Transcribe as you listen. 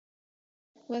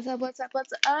What's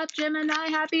up, Gemini?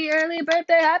 Happy early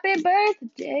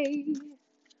birthday,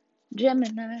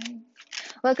 Gemini.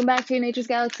 Welcome back to Nature's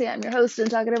Galaxy. I'm your host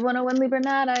and talkative 101 Libra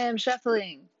Nat. I am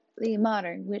shuffling the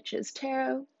Modern Witch's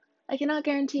Tarot. I cannot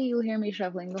guarantee you'll hear me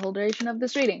shuffling the whole duration of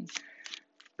this reading,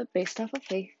 but based off of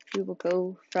faith, we will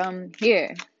go from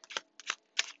here.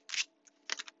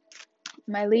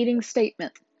 My leading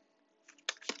statement.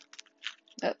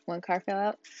 Oh, one card fell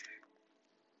out.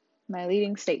 My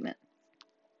leading statement.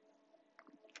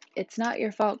 It's not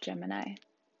your fault, Gemini.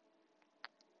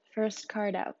 First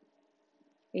card out.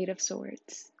 Eight of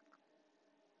Swords.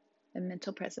 A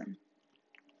mental prison.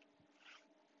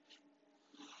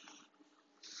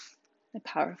 A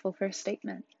powerful first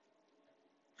statement.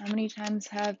 How many times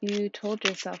have you told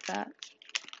yourself that?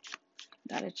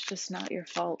 That it's just not your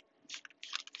fault?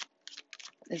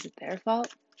 Is it their fault?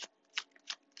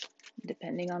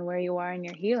 Depending on where you are in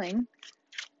your healing,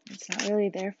 it's not really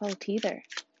their fault either.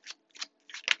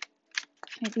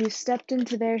 If you stepped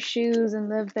into their shoes and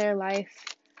lived their life,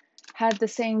 had the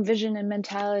same vision and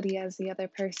mentality as the other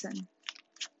person,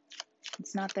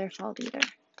 it's not their fault either.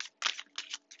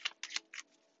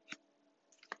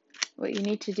 What you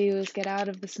need to do is get out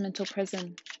of this mental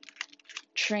prison.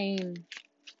 Train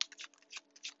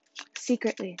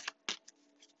secretly.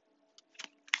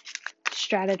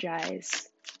 Strategize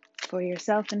for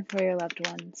yourself and for your loved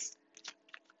ones.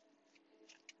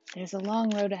 There's a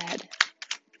long road ahead,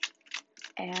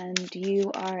 and you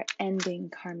are ending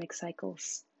karmic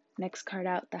cycles. Next card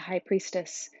out, the High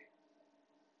Priestess.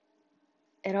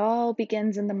 It all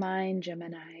begins in the mind,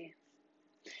 Gemini.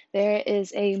 There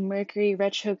is a Mercury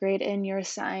retrograde in your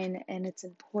sign, and it's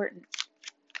important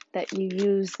that you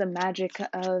use the magic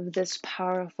of this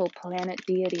powerful planet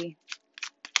deity.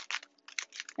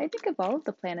 I think of all of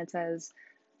the planets as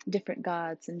different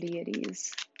gods and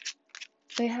deities.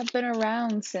 They have been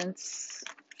around since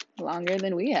longer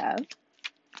than we have.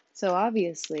 So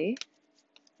obviously,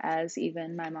 as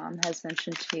even my mom has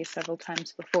mentioned to me several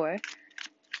times before,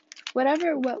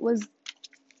 whatever was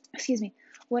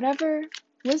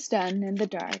done in the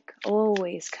dark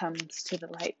always comes to the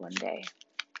light one day.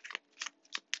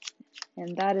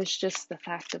 And that is just the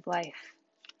fact of life.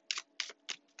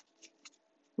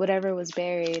 Whatever was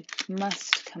buried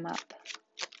must come up.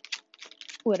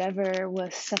 Whatever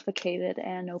was suffocated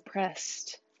and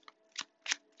oppressed,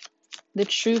 the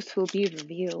truth will be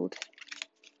revealed.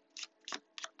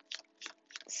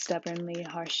 Stubbornly,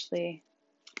 harshly.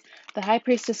 The High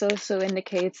Priestess also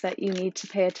indicates that you need to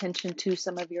pay attention to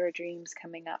some of your dreams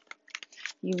coming up.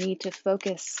 You need to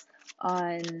focus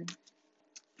on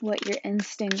what your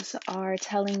instincts are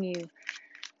telling you.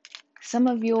 Some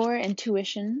of your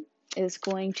intuition is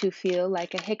going to feel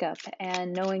like a hiccup,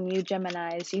 and knowing you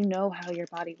Geminis, you know how your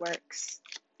body works.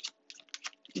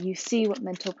 You see what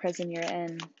mental prison you're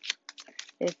in.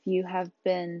 If you have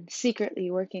been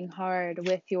secretly working hard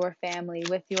with your family,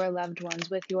 with your loved ones,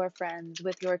 with your friends,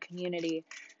 with your community,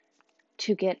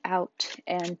 to get out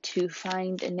and to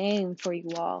find a name for you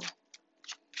all,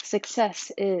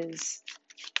 success is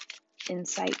in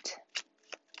sight.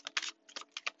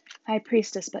 High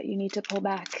Priestess, but you need to pull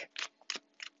back.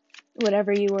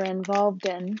 Whatever you were involved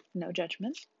in, no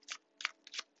judgment.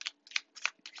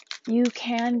 You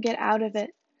can get out of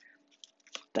it,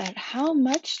 but how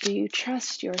much do you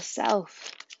trust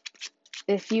yourself?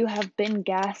 If you have been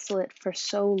gaslit for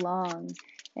so long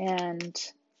and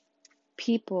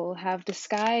people have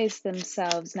disguised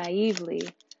themselves naively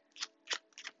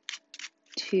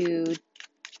to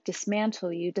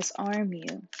dismantle you, disarm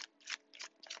you,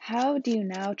 how do you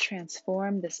now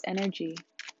transform this energy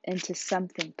into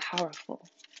something powerful?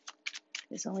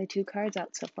 There's only 2 cards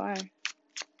out so far,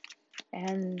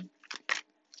 and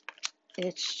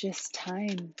it's just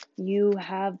time. You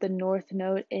have the North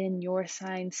Node in your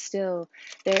sign still.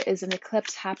 There is an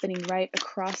eclipse happening right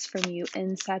across from you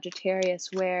in Sagittarius,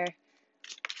 where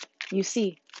you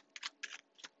see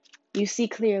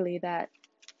clearly that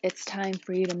it's time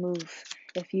for you to move.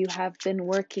 If you have been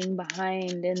working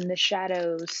behind in the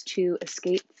shadows to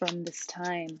escape from this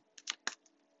time.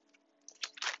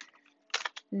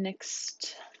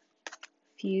 Next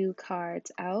few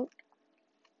cards out.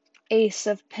 Ace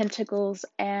of Pentacles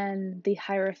and the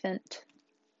Hierophant.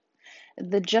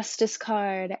 The Justice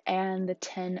card and the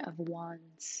 10 of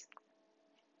Wands.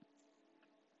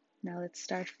 Now let's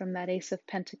start from that Ace of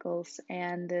Pentacles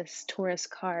and this Taurus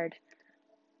card,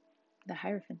 the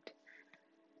Hierophant.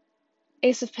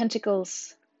 Ace of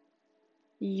Pentacles,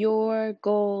 your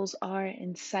goals are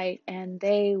in sight and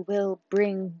they will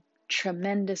bring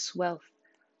tremendous wealth.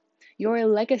 Your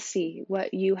legacy,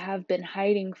 what you have been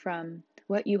hiding from,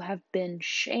 what you have been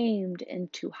shamed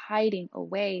into hiding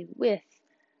away with,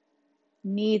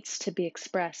 needs to be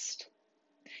expressed.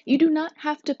 You do not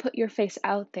have to put your face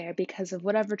out there because of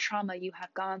whatever trauma you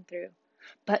have gone through,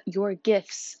 but your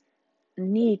gifts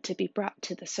need to be brought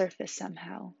to the surface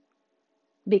somehow,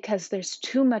 because there's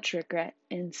too much regret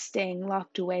in staying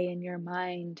locked away in your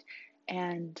mind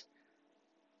and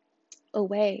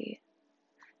away.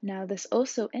 Now, this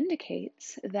also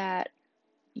indicates that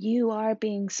you are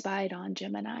being spied on,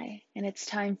 Gemini, and it's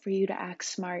time for you to act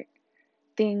smart.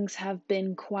 Things have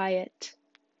been quiet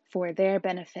for their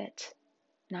benefit,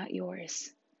 not yours.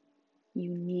 You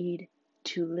need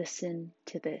to listen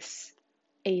to this.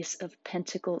 Ace of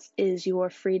Pentacles is your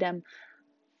freedom.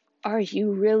 Are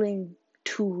you willing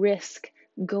to risk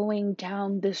going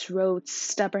down this road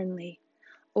stubbornly?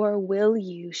 Or will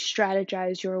you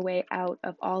strategize your way out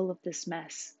of all of this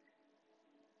mess?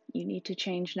 You need to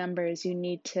change numbers. You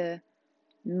need to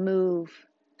move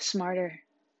smarter.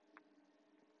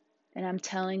 And I'm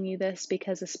telling you this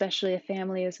because especially if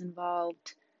family is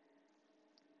involved,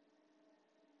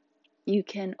 you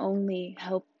can only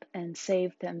help and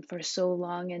save them for so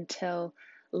long until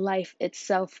life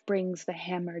itself brings the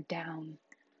hammer down.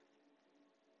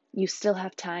 You still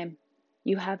have time.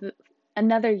 You have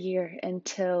another year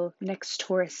until next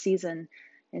Taurus season,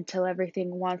 until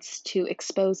everything wants to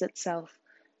expose itself.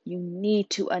 You need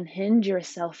to unhinge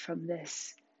yourself from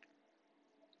this.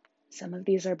 Some of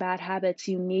these are bad habits.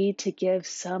 You need to give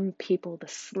some people the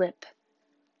slip.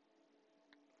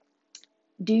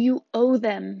 Do you owe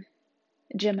them,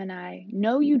 Gemini?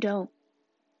 No, you don't.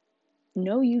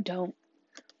 No, you don't.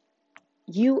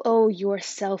 You owe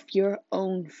yourself your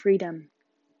own freedom.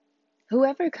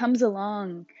 Whoever comes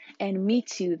along and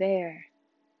meets you there,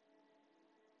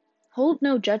 hold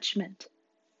no judgment.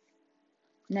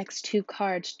 Next two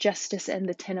cards, Justice and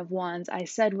the Ten of Wands. I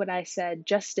said what I said.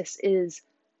 Justice is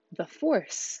the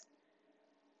force.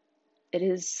 It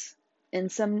is, in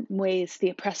some ways, the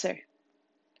oppressor.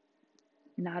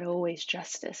 Not always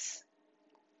justice.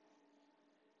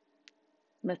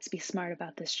 Let's be smart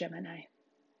about this, Gemini.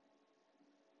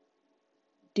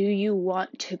 Do you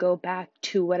want to go back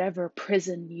to whatever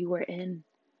prison you were in?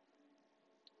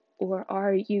 Or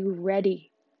are you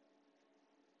ready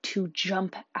to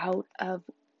jump out of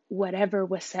whatever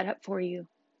was set up for you?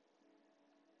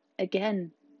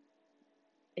 Again,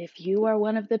 if you are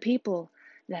one of the people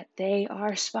that they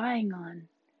are spying on,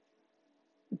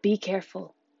 be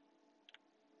careful.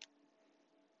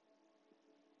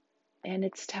 And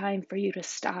it's time for you to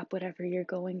stop whatever you're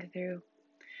going through.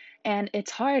 And it's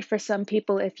hard for some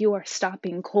people if you are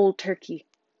stopping cold turkey.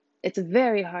 It's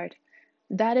very hard.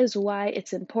 That is why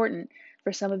it's important.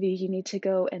 For some of you, you need to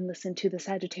go and listen to the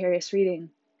Sagittarius reading.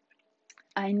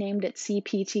 I named it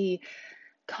CPT,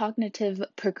 Cognitive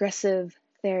Progressive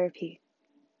Therapy.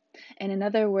 And in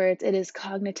other words, it is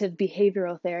cognitive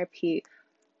behavioral therapy,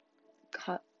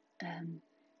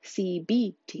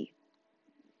 CBT.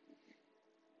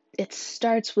 It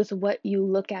starts with what you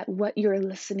look at, what you're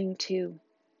listening to.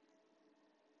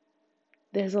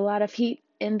 There's a lot of heat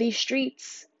in these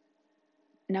streets.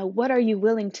 Now, what are you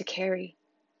willing to carry?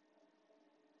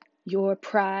 Your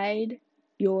pride,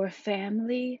 your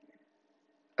family,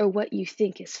 or what you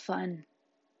think is fun?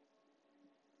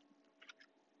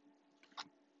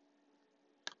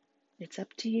 It's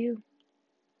up to you.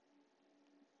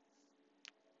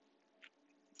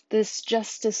 This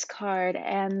Justice card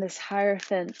and this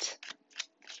Hierophant.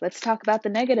 Let's talk about the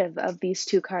negative of these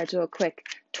two cards real quick.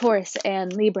 Taurus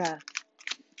and Libra.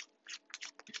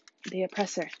 The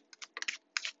oppressor.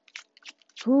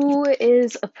 Who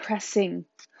is oppressing?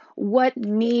 What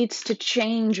needs to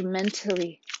change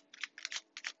mentally?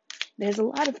 There's a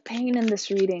lot of pain in this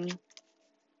reading.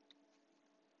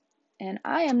 And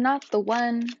I am not the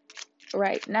one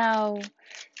right now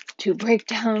to break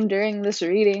down during this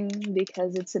reading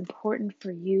because it's important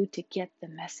for you to get the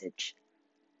message.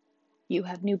 You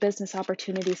have new business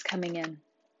opportunities coming in.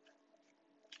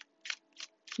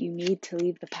 You need to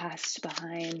leave the past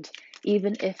behind.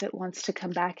 Even if it wants to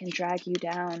come back and drag you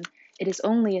down, it is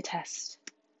only a test.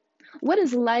 What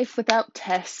is life without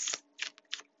tests?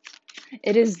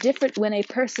 It is different when a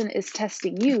person is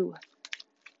testing you,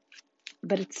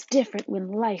 but it's different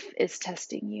when life is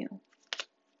testing you.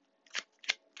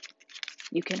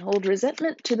 You can hold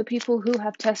resentment to the people who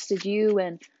have tested you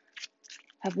and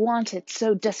have wanted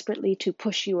so desperately to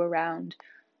push you around.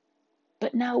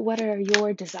 But now what are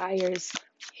your desires?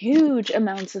 Huge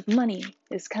amounts of money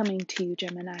is coming to you,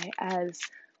 Gemini, as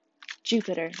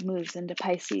Jupiter moves into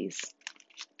Pisces.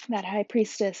 That High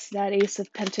Priestess, that Ace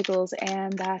of Pentacles,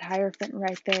 and that Hierophant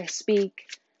right there speak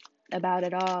about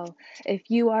it all. If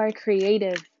you are a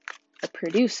creative, a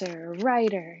producer, a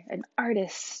writer, an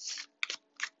artist,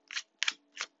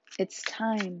 It's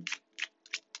time.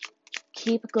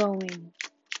 Keep going.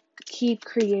 Keep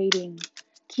creating.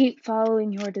 Keep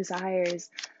following your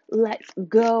desires. Let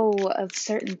go of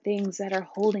certain things that are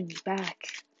holding you back.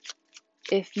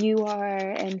 If you are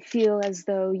and feel as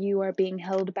though you are being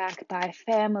held back by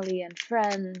family and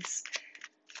friends,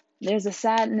 there's a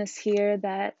sadness here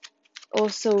that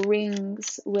also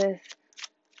rings with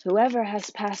whoever has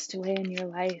passed away in your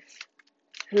life,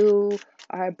 who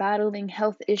are battling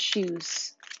health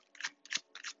issues.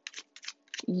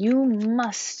 You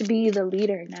must be the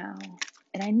leader now.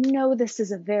 And I know this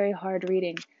is a very hard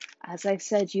reading. As I've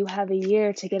said, you have a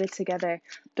year to get it together.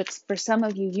 But for some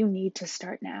of you, you need to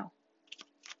start now.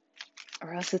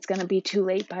 Or else it's going to be too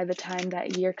late by the time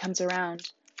that year comes around.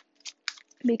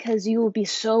 Because you will be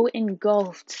so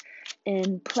engulfed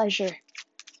in pleasure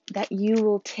that you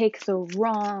will take the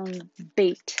wrong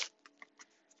bait.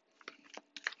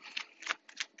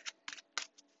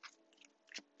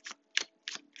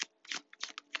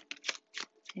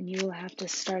 And you will have to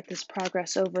start this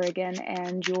progress over again,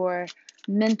 and your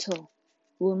mental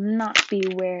will not be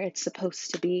where it's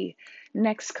supposed to be.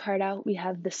 Next card out, we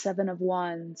have the Seven of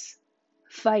Wands.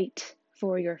 Fight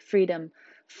for your freedom.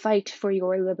 Fight for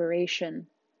your liberation.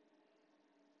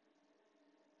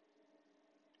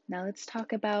 Now let's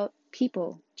talk about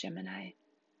people, Gemini.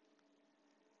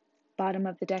 Bottom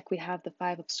of the deck, we have the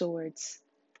Five of Swords.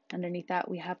 Underneath that,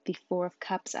 we have the Four of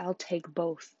Cups. I'll take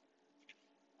both.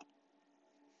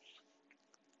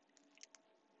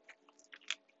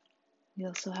 We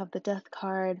also have the Death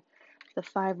card, the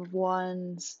Five of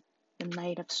Wands, the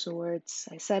Knight of Swords.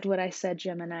 I said what I said,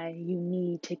 Gemini. You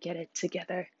need to get it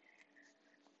together.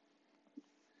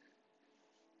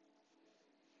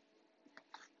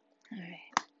 All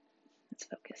right, let's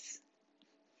focus.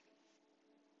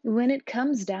 When it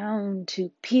comes down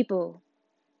to people,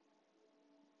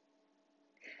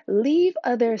 leave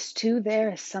others to their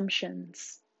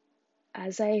assumptions.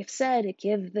 As I've said,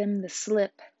 give them the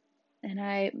slip. And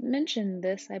I mentioned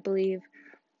this, I believe,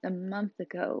 a month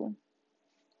ago.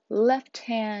 Left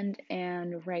hand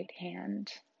and right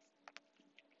hand.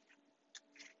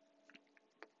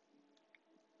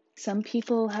 Some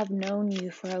people have known you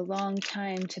for a long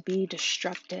time to be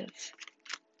destructive.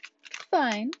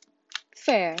 Fine,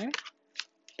 fair,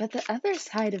 but the other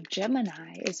side of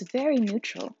Gemini is very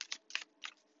neutral,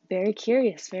 very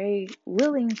curious, very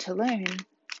willing to learn.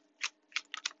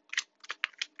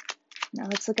 Now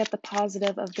let's look at the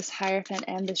positive of this Hierophant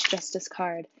and this Justice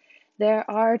card. There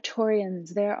are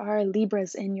Taurians, there are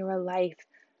Libras in your life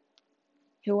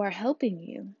who are helping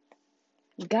you,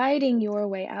 guiding your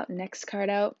way out. Next card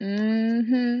out,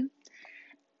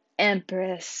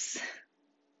 Empress.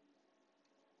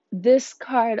 This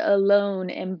card alone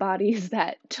embodies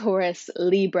that Taurus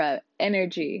Libra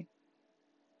energy.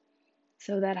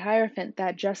 So that Hierophant,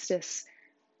 that Justice,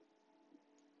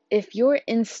 if your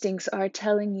instincts are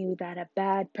telling you that a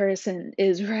bad person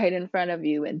is right in front of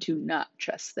you and do not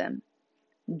trust them,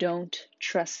 don't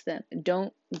trust them.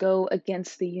 Don't go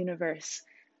against the universe.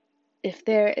 If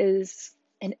there is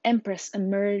an Empress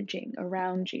emerging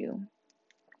around you,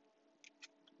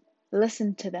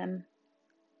 listen to them.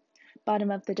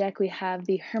 Bottom of the deck, we have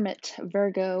the Hermit,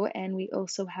 Virgo, and we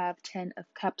also have 10 of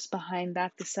Cups behind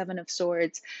that, the 7 of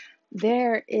Swords.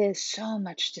 There is so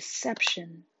much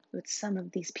deception with some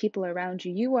of these people around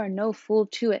you. You are no fool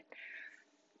to it,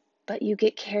 but you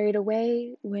get carried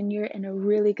away when you're in a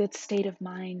really good state of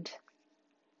mind.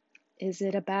 Is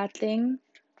it a bad thing?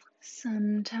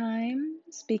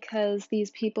 Sometimes, because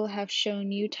these people have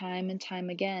shown you time and time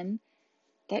again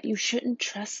that you shouldn't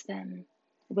trust them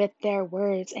with their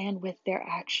words and with their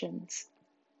actions.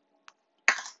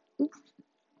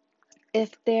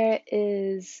 If there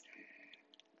is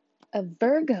a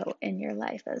Virgo in your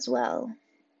life as well,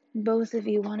 both of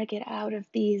you want to get out of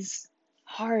these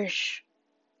harsh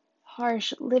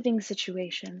living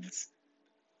situations.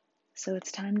 So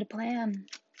it's time to plan,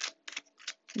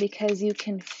 because you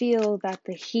can feel that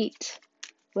the heat,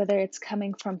 whether it's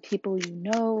coming from people you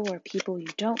know or people you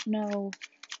don't know,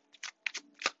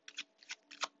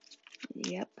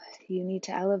 yep, you need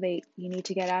to elevate. You need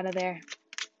to get out of there.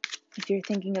 If you're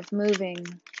thinking of moving,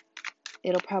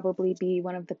 it'll probably be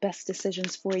one of the best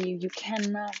decisions for you. You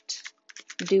cannot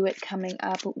do it coming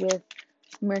up with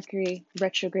Mercury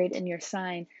retrograde in your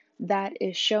sign. That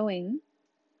is showing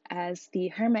as the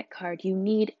Hermit card. You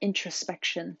need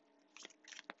introspection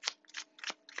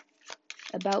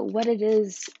about what it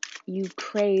is you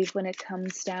crave when it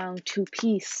comes down to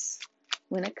peace,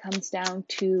 when it comes down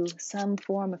to some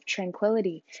form of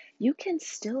tranquility. You can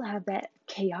still have that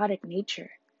chaotic nature,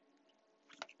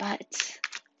 but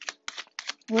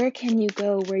where can you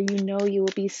go where you know you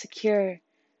will be secure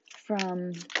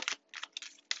from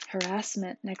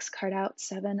harassment. Next card out,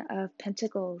 Seven of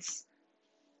Pentacles.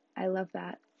 I love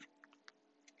that.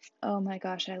 Oh my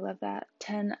gosh, I love that.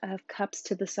 10 of Cups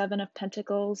to the 7 of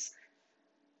Pentacles.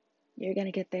 You're going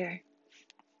to get there.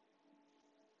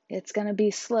 It's going to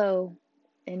be slow,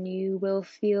 and you will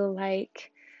feel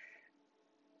like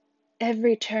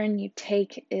every turn you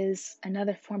take is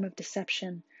another form of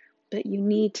deception. But you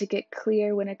need to get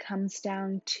clear when it comes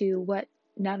down to what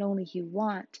not only you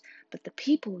want, but the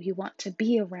people you want to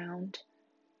be around.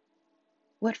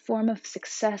 What form of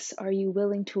success are you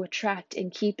willing to attract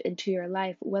and keep into your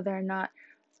life, whether or not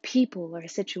people or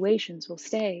situations will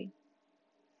stay?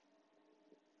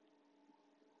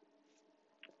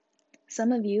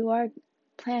 Some of you are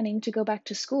planning to go back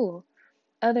to school.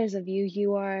 Others of you,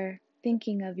 you are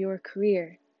thinking of your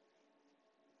career.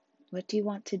 What do you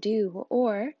want to do?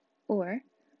 Or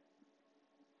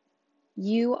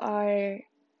you are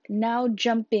now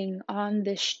jumping on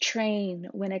this train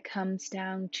when it comes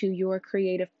down to your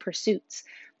creative pursuits.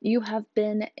 You have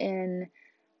been in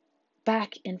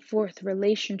back and forth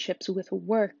relationships with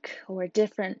work or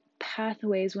different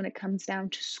pathways when it comes down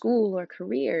to school or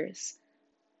careers,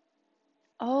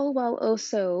 all while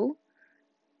also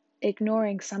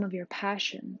ignoring some of your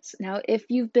passions. Now, if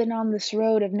you've been on this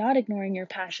road of not ignoring your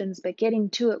passions but getting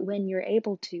to it when you're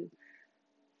able to,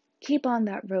 keep on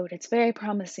that road. It's very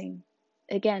promising.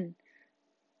 Again,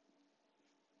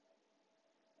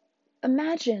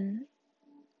 imagine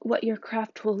what your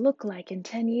craft will look like in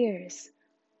 10 years.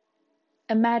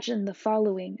 Imagine the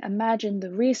following. Imagine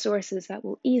the resources that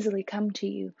will easily come to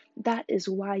you. That is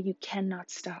why you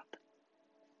cannot stop.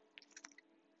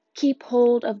 Keep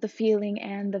hold of the feeling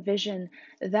and the vision.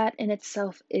 That in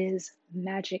itself is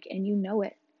magic, and you know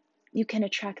it. You can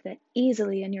attract that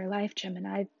easily in your life,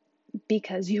 Gemini,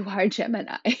 because you are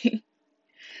Gemini.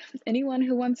 Anyone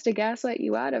who wants to gaslight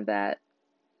you out of that,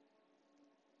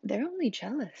 they're only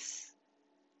jealous.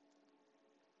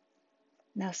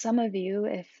 Now, some of you,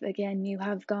 if again you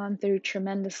have gone through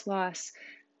tremendous loss,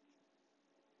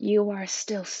 you are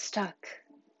still stuck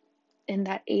in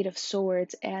that Eight of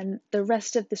Swords, and the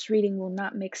rest of this reading will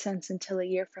not make sense until a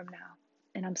year from now.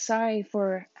 And I'm sorry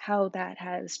for how that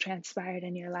has transpired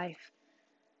in your life.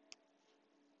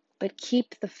 But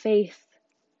keep the faith,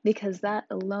 because that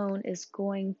alone is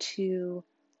going to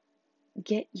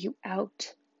get you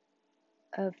out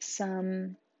of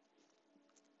some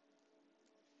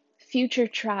future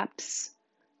traps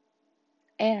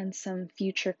and some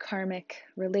future karmic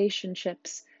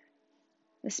relationships,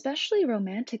 especially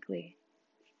romantically.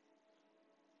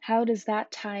 How does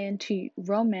that tie into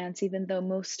romance, even though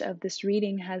most of this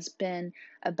reading has been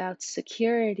about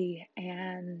security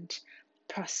and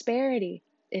prosperity?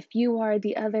 If you are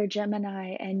the other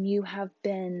Gemini and you have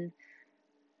been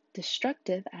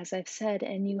destructive, as I've said,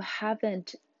 and you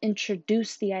haven't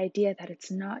introduced the idea that it's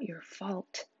not your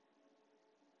fault,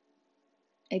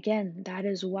 again, that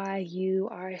is why you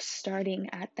are starting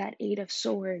at that Eight of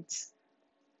Swords.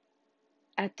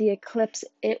 At the eclipse,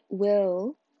 it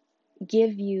will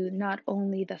give you not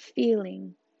only the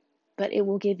feeling, but it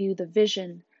will give you the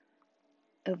vision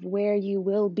of where you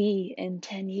will be in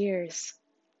 10 years.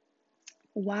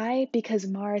 Why? Because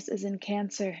Mars is in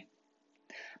Cancer.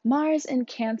 Mars in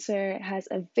Cancer has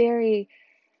a very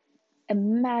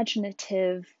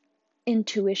imaginative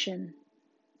intuition.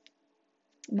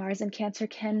 Mars in Cancer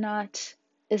cannot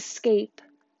escape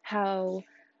how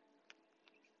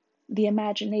the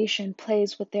imagination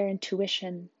plays with their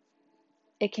intuition.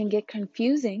 It can get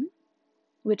confusing,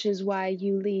 which is why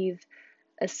you leave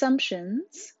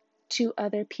assumptions to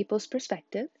other people's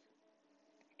perspective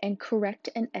and correct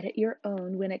and edit your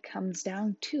own when it comes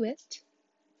down to it.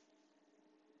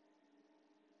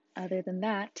 Other than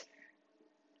that,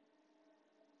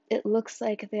 it looks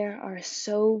like there are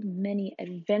so many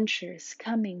adventures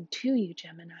coming to you,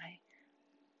 Gemini.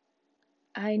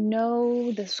 I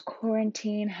know this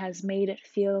quarantine has made it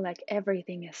feel like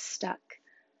everything is stuck,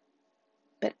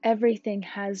 but everything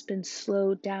has been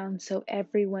slowed down so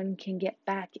everyone can get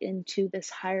back into this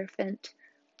Hierophant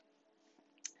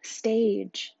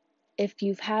stage. If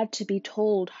you've had to be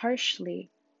told harshly,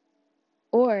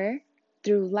 or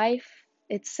through life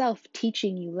itself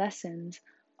teaching you lessons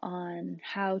on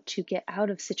how to get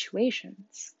out of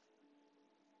situations,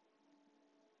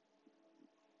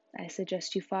 I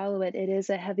suggest you follow it. It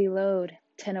is a heavy load.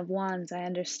 10 of Wands, I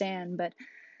understand, but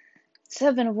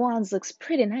 7 of Wands looks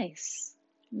pretty nice.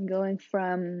 Going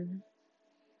from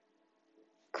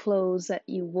clothes that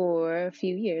you wore a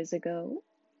few years ago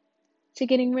to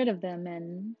getting rid of them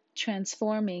and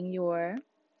transforming your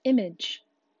image.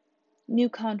 New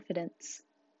confidence.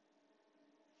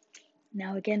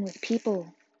 Now again with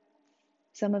people,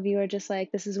 Some of you are just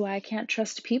like, this is why I can't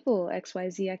trust people,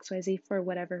 XYZ, XYZ, for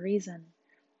whatever reason.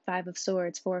 Five of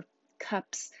Swords, Four of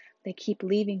Cups, they keep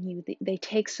leaving you. They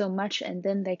take so much and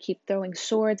then they keep throwing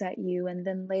swords at you, and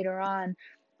then later on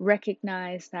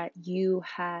recognize that you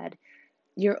had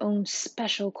your own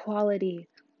special quality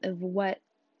of what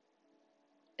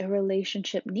a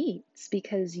relationship needs,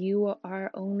 because you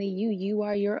are only you. You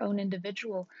are your own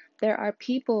individual. There are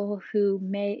people who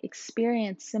may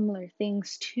experience similar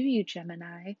things to you,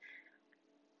 Gemini,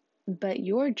 but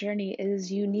your journey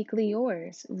is uniquely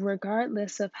yours,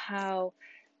 regardless of how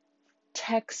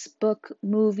textbook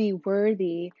movie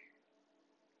worthy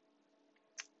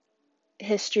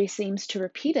history seems to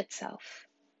repeat itself.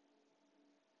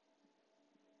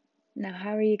 Now,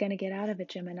 how are you going to get out of it,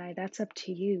 Gemini? That's up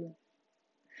to you.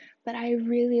 But I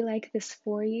really like this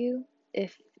for you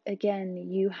if, again,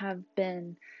 you have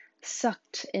been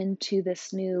sucked into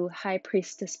this new High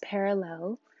Priestess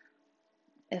parallel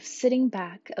of sitting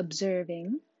back,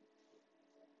 observing,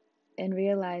 and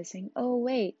realizing, oh,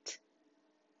 wait,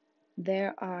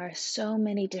 there are so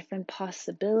many different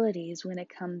possibilities when it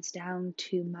comes down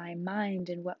to my mind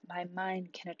and what my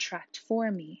mind can attract for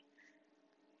me.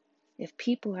 If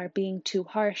people are being too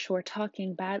harsh or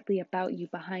talking badly about you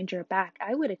behind your back,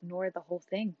 I would ignore the whole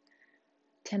thing.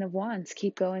 Ten of Wands,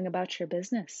 keep going about your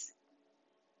business.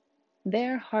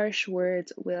 Their harsh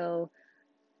words will,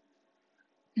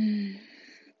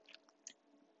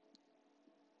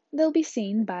 they'll be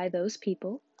seen by those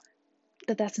people,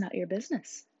 but that's not your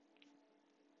business.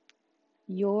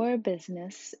 Your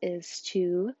business is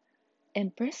to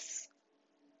Empress,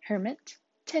 Hermit,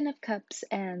 Ten of Cups,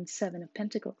 and Seven of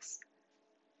Pentacles.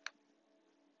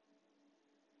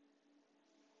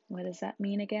 What does that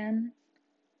mean again?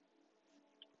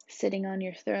 Sitting on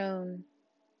your throne,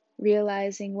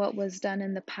 realizing what was done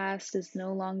in the past is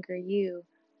no longer you,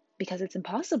 because it's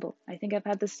impossible. I think I've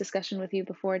had this discussion with you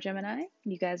before, Gemini.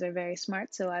 You guys are very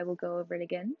smart, so I will go over it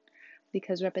again,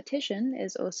 because repetition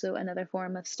is also another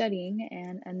form of studying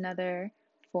and another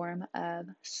form of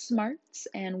smarts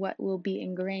and what will be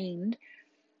ingrained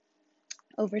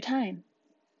over time.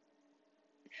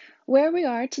 Where we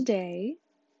are today,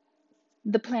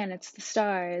 the planets, the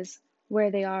stars, where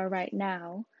they are right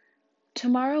now,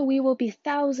 tomorrow we will be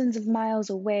thousands of miles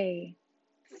away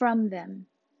from them.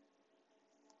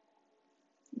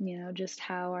 You know, just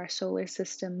how our solar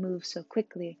system moves so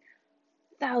quickly,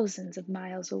 thousands of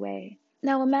miles away.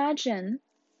 Now imagine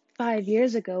 5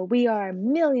 years ago, we are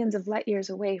millions of light years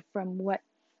away from what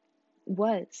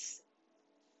was.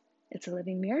 It's a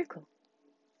living miracle.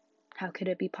 How could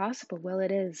it be possible? Well,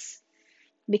 it is.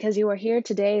 Because you are here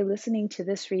today listening to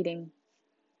this reading,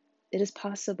 it is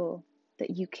possible that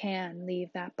you can leave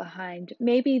that behind.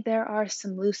 Maybe there are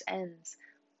some loose ends.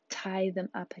 Tie them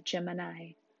up,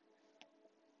 Gemini,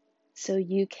 so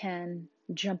you can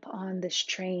jump on this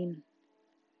train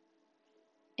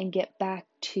and get back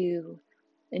to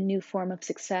a new form of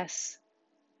success.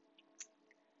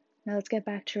 Now let's get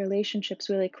back to relationships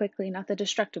really quickly, not the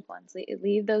destructive ones.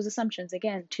 Leave those assumptions,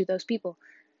 again, to those people.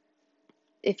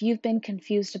 If you've been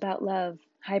confused about love,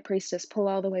 High Priestess, pull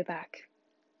all the way back.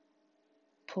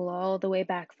 Pull all the way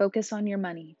back. Focus on your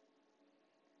money.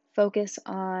 Focus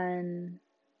on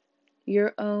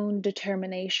your own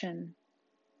determination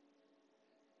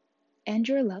and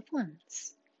your loved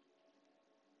ones.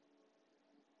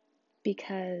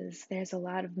 Because there's a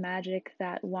lot of magic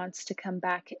that wants to come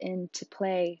back into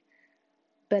play,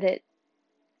 but it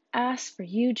asks for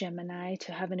you, Gemini,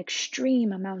 to have an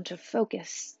extreme amount of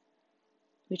focus,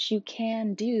 which you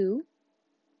can do,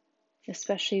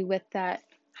 especially with that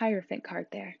Hierophant card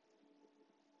there.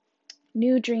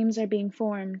 New dreams are being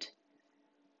formed.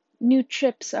 New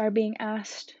trips are being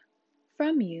asked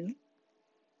from you.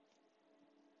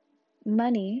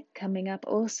 Money coming up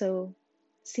also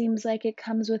seems like it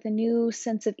comes with a new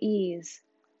sense of ease,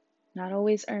 not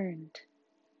always earned,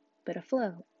 but a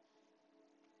flow.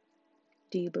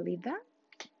 Do you believe that?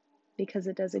 Because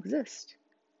it does exist.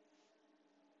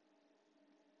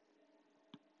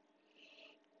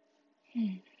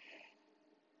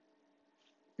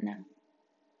 No.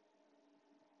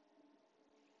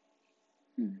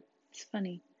 It's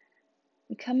funny.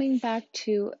 Coming back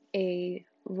to a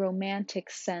romantic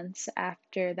sense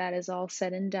after that is all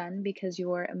said and done, because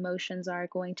your emotions are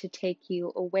going to take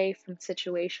you away from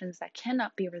situations that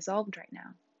cannot be resolved right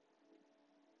now.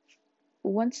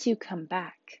 Once you come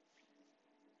back,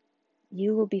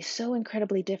 you will be so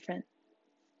incredibly different.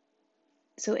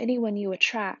 So anyone you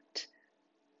attract,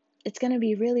 it's going to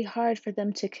be really hard for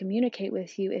them to communicate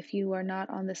with you if you are not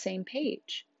on the same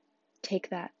page. Take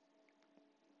that.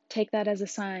 Take that as a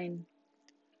sign.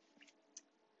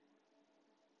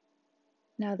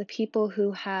 Now, the people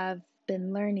who have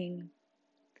been learning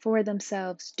for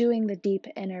themselves, doing the deep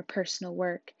inner personal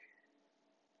work,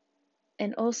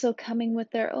 and also coming with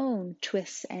their own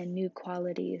twists and new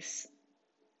qualities,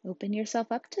 open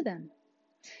yourself up to them.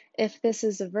 If this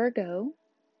is a Virgo,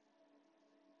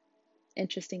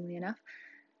 interestingly enough,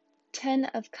 10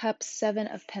 of Cups, 7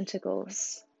 of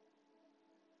Pentacles.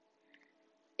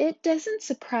 It doesn't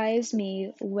surprise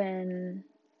me when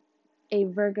a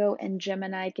Virgo and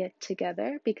Gemini get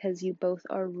together because you both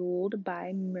are ruled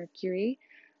by Mercury.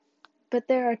 But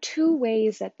there are two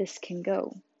ways that this can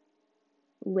go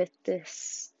with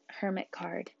this Hermit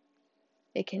card.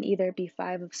 It can either be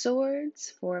 5 of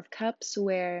Swords, 4 of Cups,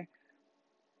 where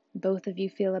both of you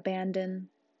feel abandoned,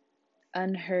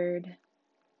 unheard,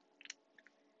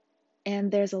 and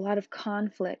there's a lot of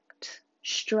conflict,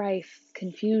 strife,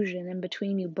 confusion in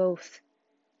between you both,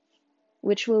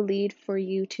 which will lead for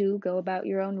you to go about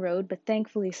your own road. But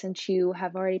thankfully, since you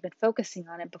have already been focusing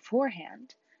on it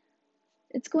beforehand,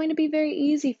 it's going to be very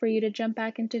easy for you to jump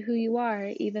back into who you are,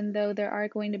 even though there are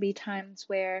going to be times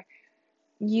where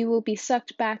you will be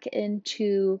sucked back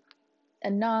into a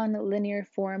non-linear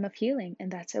form of healing,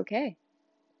 and that's okay.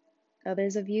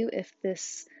 Others of you, if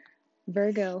this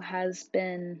Virgo has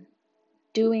been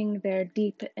doing their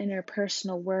deep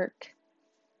interpersonal work,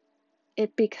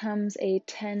 it becomes a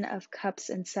 10 of Cups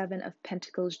and 7 of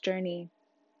Pentacles journey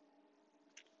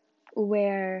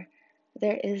where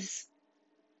there is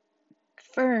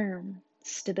firm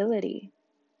stability,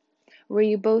 where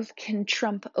you both can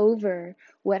trump over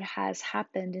what has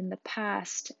happened in the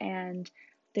past, and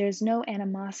there's no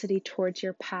animosity towards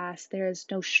your past, there is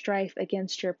no strife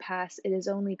against your past, it is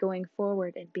only going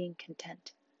forward and being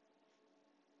content.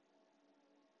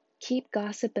 Keep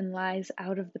gossip and lies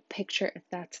out of the picture if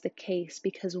that's the case,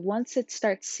 because once it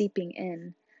starts seeping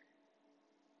in,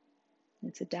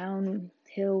 it's a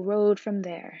downhill road from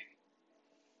there.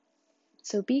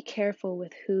 So be careful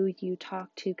with who you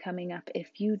talk to coming up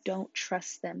if you don't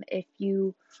trust them, if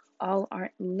you all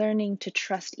aren't learning to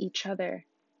trust each other.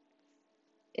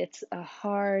 It's a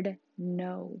hard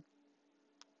no.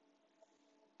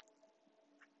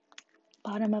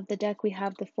 Bottom of the deck, we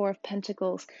have the 4 of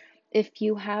Pentacles. If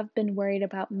you have been worried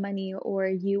about money, or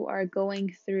you are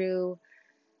going through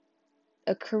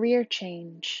a career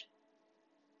change,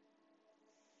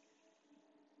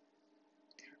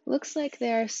 looks like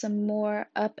there are some more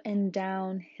up and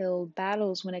downhill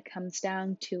battles when it comes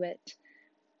down to it.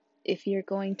 If you're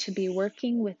going to be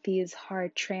working with these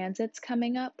hard transits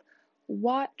coming up,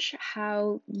 watch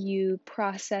how you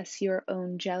process your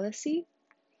own jealousy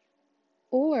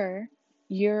or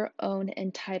your own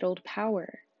entitled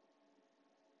power.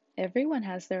 Everyone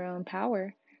has their own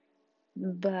power,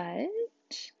 but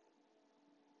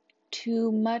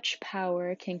too much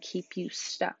power can keep you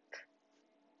stuck.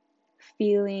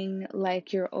 Feeling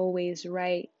like you're always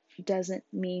right doesn't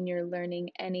mean you're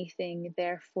learning anything,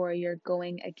 therefore you're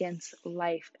going against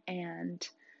life, and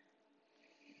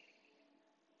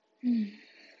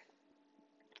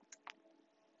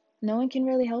no one can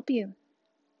really help you.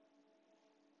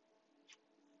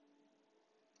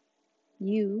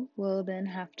 You will then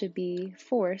have to be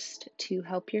forced to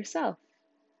help yourself,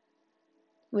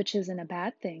 which isn't a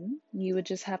bad thing. You would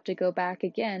just have to go back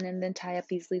again and then tie up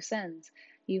these loose ends.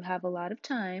 You have a lot of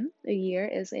time. A year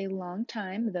is a long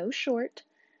time, though short,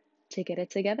 to get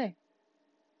it together.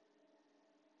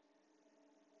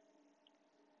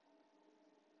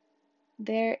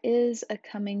 There is a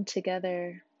coming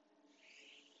together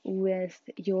with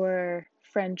your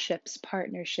friendships,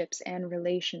 partnerships, and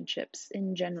relationships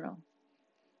in general.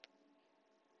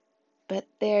 But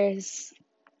there's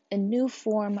a new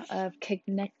form of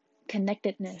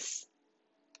connectedness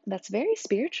that's very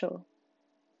spiritual.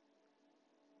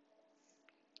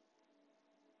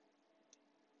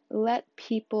 Let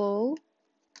people,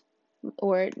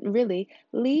 or really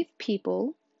leave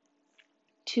people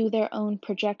to their own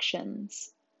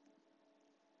projections.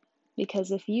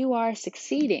 Because if you are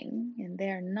succeeding and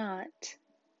they're not,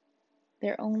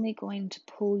 they're only going to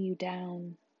pull you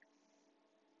down.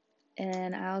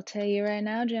 And I'll tell you right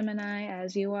now, Gemini,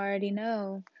 as you already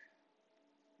know,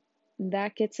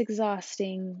 that gets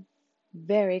exhausting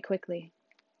very quickly.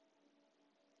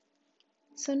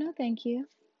 So no thank you.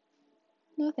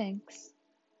 No thanks.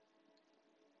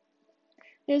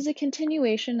 There's a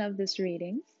continuation of this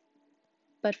reading,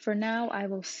 but for now I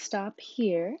will stop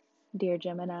here, dear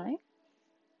Gemini.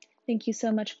 Thank you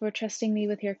so much for trusting me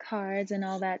with your cards and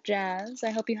all that jazz.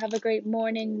 I hope you have a great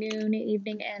morning, noon,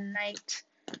 evening, and night.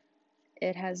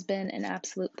 It has been an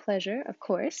absolute pleasure, of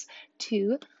course,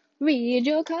 to read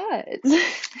your cards.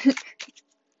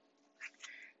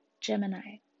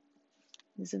 Gemini,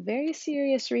 It's a very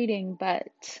serious reading,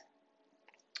 but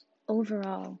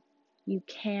overall, you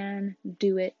can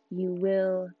do it. You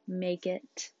will make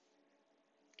it.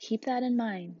 Keep that in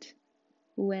mind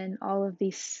when all of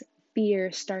these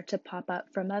fears start to pop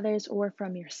up from others or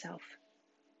from yourself.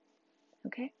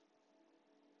 Okay?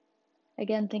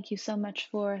 Again, thank you so much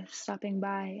for stopping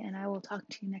by, and I will talk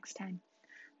to you next time.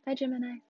 Bye, Gemini.